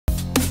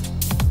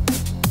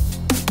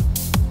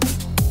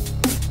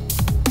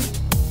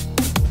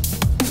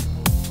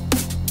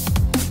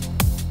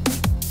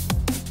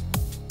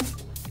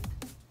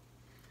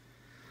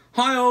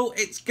Hi all,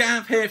 it's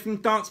Gav here from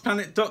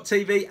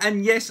DartsPlanet.tv,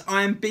 and yes,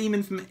 I am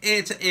beaming from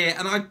ear to ear,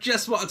 and I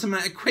just wanted to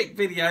make a quick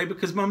video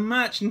because my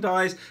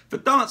merchandise for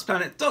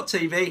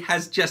DartsPlanet.tv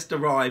has just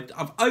arrived.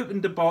 I've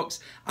opened the box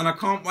and I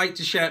can't wait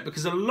to share it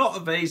because a lot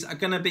of these are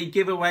going to be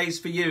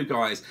giveaways for you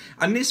guys.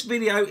 And this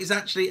video is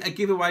actually a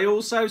giveaway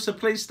also, so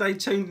please stay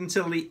tuned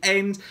until the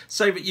end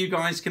so that you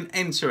guys can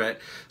enter it.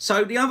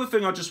 So the other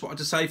thing I just wanted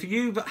to say, for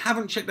you that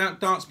haven't checked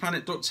out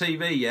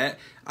DartsPlanet.tv yet,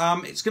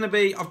 it's going to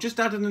be, I've just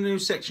added a new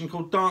section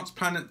called Darts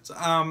Planet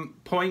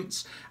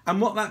Points, and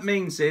what that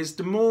means is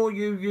the more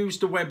you use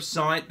the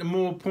website, the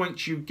more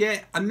points you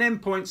get, and then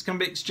points can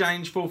be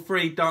exchanged for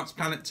free Darts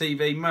Planet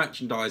TV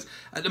merchandise.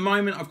 At the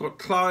moment I've got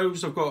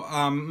clothes, I've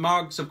got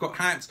mugs, I've got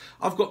hats,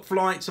 I've got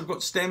flights, I've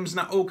got stems, and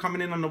that all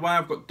coming in on the way.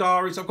 I've got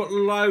diaries, I've got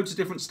loads of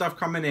different stuff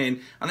coming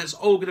in, and it's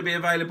all going to be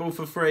available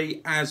for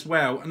free as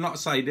well. And like I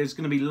say, there's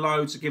going to be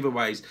loads of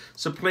giveaways,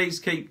 so please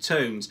keep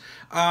tuned.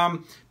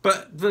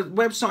 But the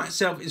website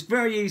itself is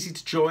very easy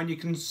to join. You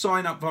can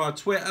sign up via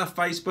Twitter,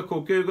 Facebook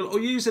or Google, or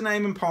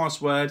username and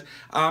password.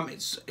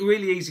 It's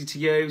really easy to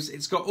use.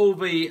 It's got all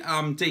the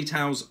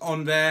details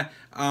on there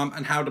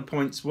and how the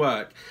points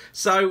work.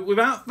 So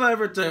without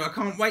further ado, I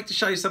can't wait to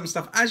show you some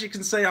stuff. As you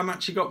can see, I'm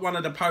actually got one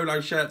of the polo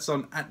shirts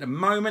on at the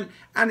moment,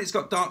 and it's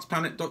got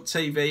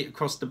DartsPlanet.tv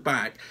across the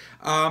back.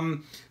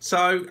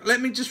 So let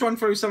me just run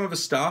through some of the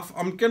stuff.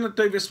 I'm going to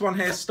do this one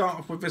here, start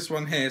off with this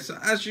one here. So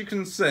as you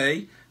can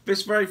see,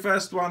 this very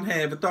first one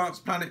here, the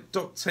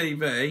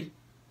DartsPlanet.tv,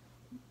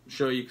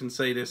 sure you can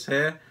see this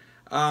here.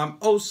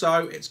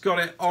 Also, it's got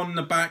it on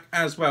the back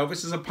as well.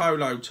 This is a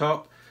polo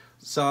top.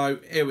 So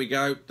here we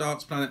go,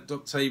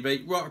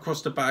 DartsPlanet.tv, right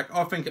across the back.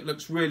 I think it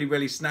looks really,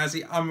 really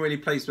snazzy. I'm really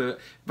pleased with it.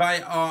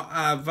 They are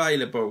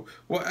available.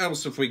 What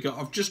else have we got?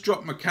 I've just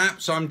dropped my cap,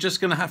 so I'm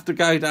just going to have to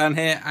go down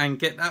here and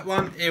get that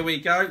one. Here we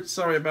go.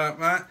 Sorry about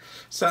that.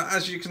 So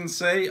as you can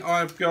see,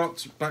 I've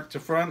got, back to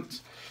front,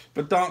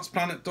 the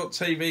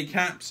DartsPlanet.tv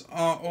caps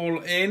are all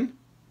in.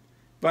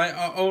 They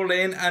are all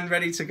in and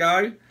ready to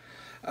go.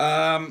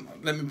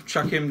 Let me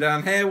chuck him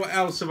down here. What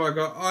else have I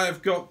got?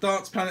 I've got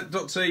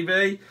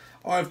DartsPlanet.tv.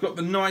 I've got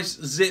the nice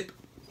zip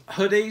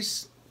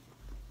hoodies.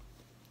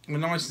 The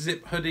nice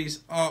zip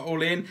hoodies are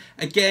all in.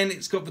 Again,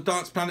 it's got the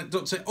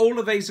DartsPlanet.tv. All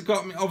of these have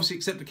got, obviously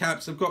except the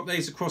caps, I've got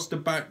these across the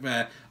back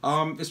there.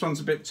 This one's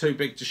a bit too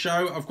big to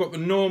show. I've got the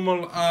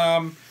normal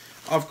hoodies.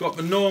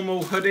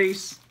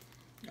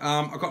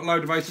 I've got a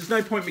load of those. There's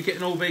no point me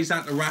getting all these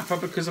out the wrapper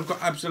because I've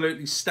got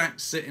absolutely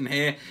stacks sitting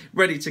here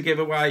ready to give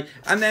away.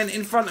 And then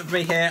in front of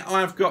me here,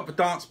 I've got the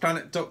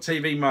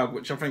DartsPlanet.tv mug,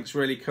 which I think is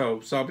really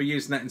cool. So I'll be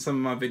using that in some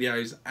of my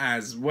videos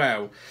as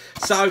well.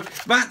 So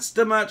that's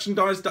the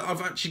merchandise that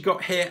I've actually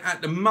got here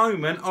at the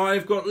moment.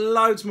 I've got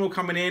loads more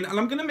coming in, and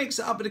I'm going to mix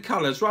it up with the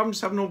colours. Rather than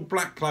just having all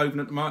black clothing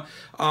at the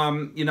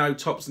moment, you know,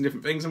 tops and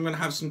different things, I'm going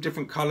to have some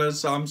different colours.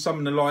 Some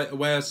in the lighter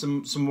wear,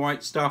 some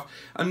white stuff,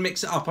 and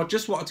mix it up. I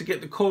just wanted to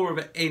get the core of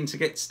it in to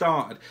get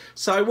started.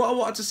 So what I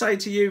wanted to say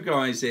to you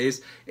guys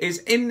is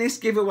in this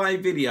giveaway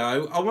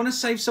video, I want to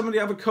save some of the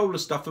other cooler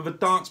stuff for the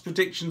Darts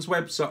Predictions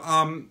website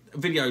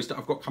videos that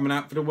I've got coming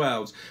out for the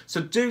Worlds. So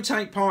do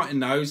take part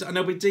in those, and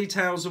there'll be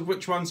details of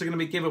which ones are going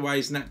to be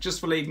giveaways and that, just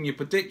for leaving your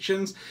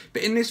predictions.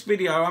 But in this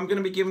video, I'm going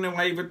to be giving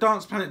away the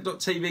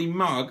DartsPlanet.tv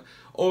mug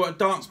or a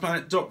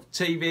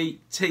DartsPlanet.tv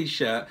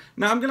t-shirt.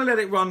 Now I'm going to let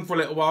it run for a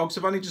little while because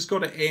I've only just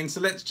got it in.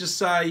 So let's just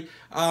say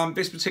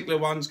this particular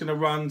one's going to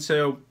run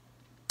till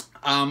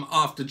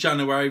after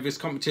January, this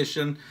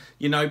competition.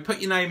 You know, put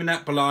your name in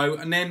that below,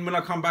 and then when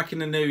I come back in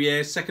the new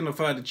year, 2nd or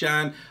 3rd of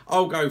Jan,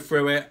 I'll go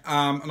through it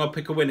and I'll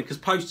pick a winner, because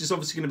post is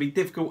obviously going to be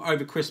difficult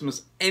over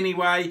Christmas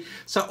anyway.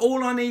 So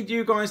all I need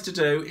you guys to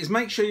do is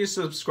make sure you're a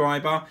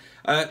subscriber,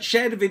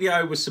 share the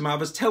video with some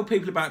others, tell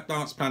people about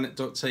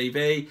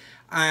DartsPlanet.tv,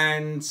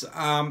 and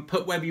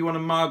put whether you want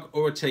a mug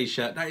or a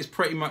t-shirt. That is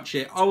pretty much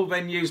it. I will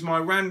then use my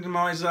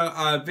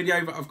randomizer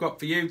video that I've got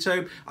for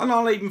YouTube, and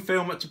I'll even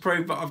film it to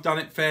prove that I've done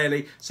it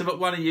fairly, so that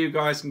one of you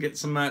guys can get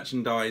some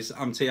merchandise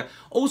to you.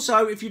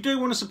 Also, if you do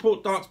want to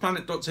support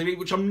DartsPlanet.tv,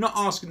 which I'm not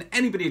asking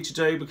anybody to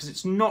do because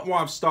it's not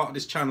why I've started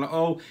this channel at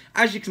all.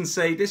 As you can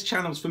see, this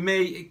channel's for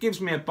me. It gives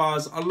me a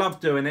buzz. I love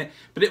doing it,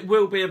 but it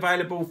will be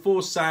available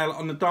for sale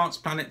on the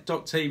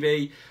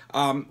DartsPlanet.tv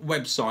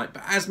website.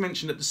 But as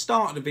mentioned at the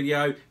start of the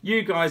video,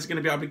 you guys are going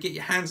to be able to get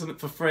your hands on it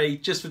for free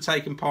just for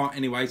taking part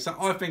anyway. So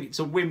I think it's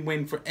a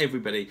win-win for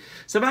everybody.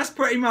 So that's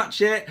pretty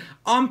much it.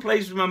 I'm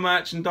pleased with my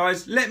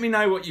merchandise. Let me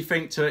know what you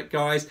think to it,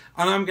 guys,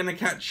 and I'm going to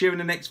catch you in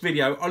the next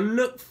video. I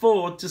look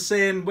forward to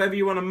seeing whether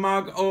you want a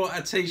mug or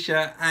a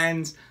t-shirt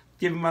and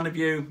giving one of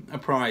you a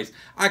prize.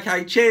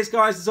 Okay, cheers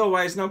guys as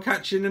always, and I'll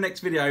catch you in the next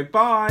video.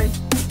 Bye.